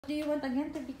Do you want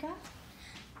again to become?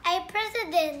 I'm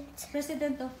president.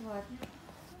 President of what?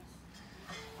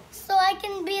 So I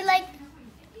can be like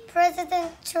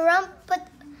President Trump, but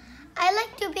I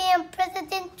like to be a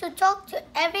president to talk to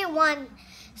everyone.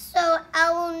 So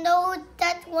I will know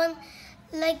that one,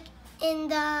 like in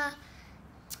the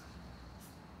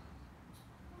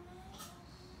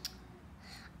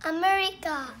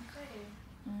America.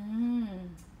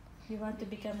 You want to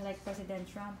become like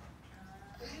President Trump?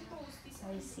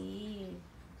 I see.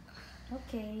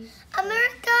 Okay.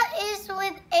 America is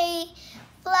with a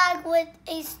flag with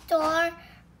a star,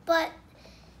 but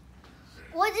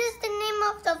what is the name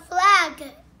of the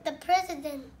flag? The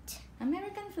president.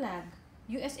 American flag.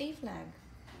 USA flag.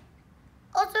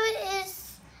 Also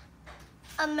is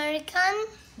American.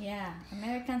 Yeah,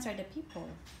 Americans are the people.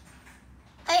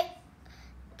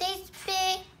 They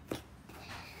speak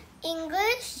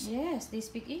English. Yes, they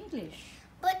speak English.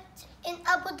 But in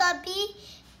Abu Dhabi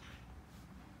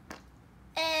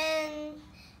and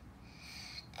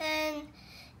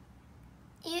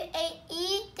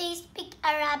UAE, they speak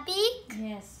Arabic.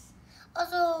 Yes.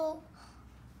 Also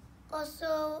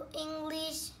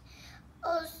English.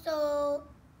 Also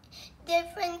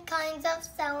different kinds of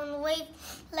sound wave,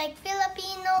 like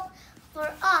Filipino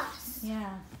for us.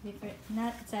 Yeah, different,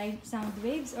 not sound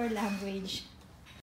waves or language.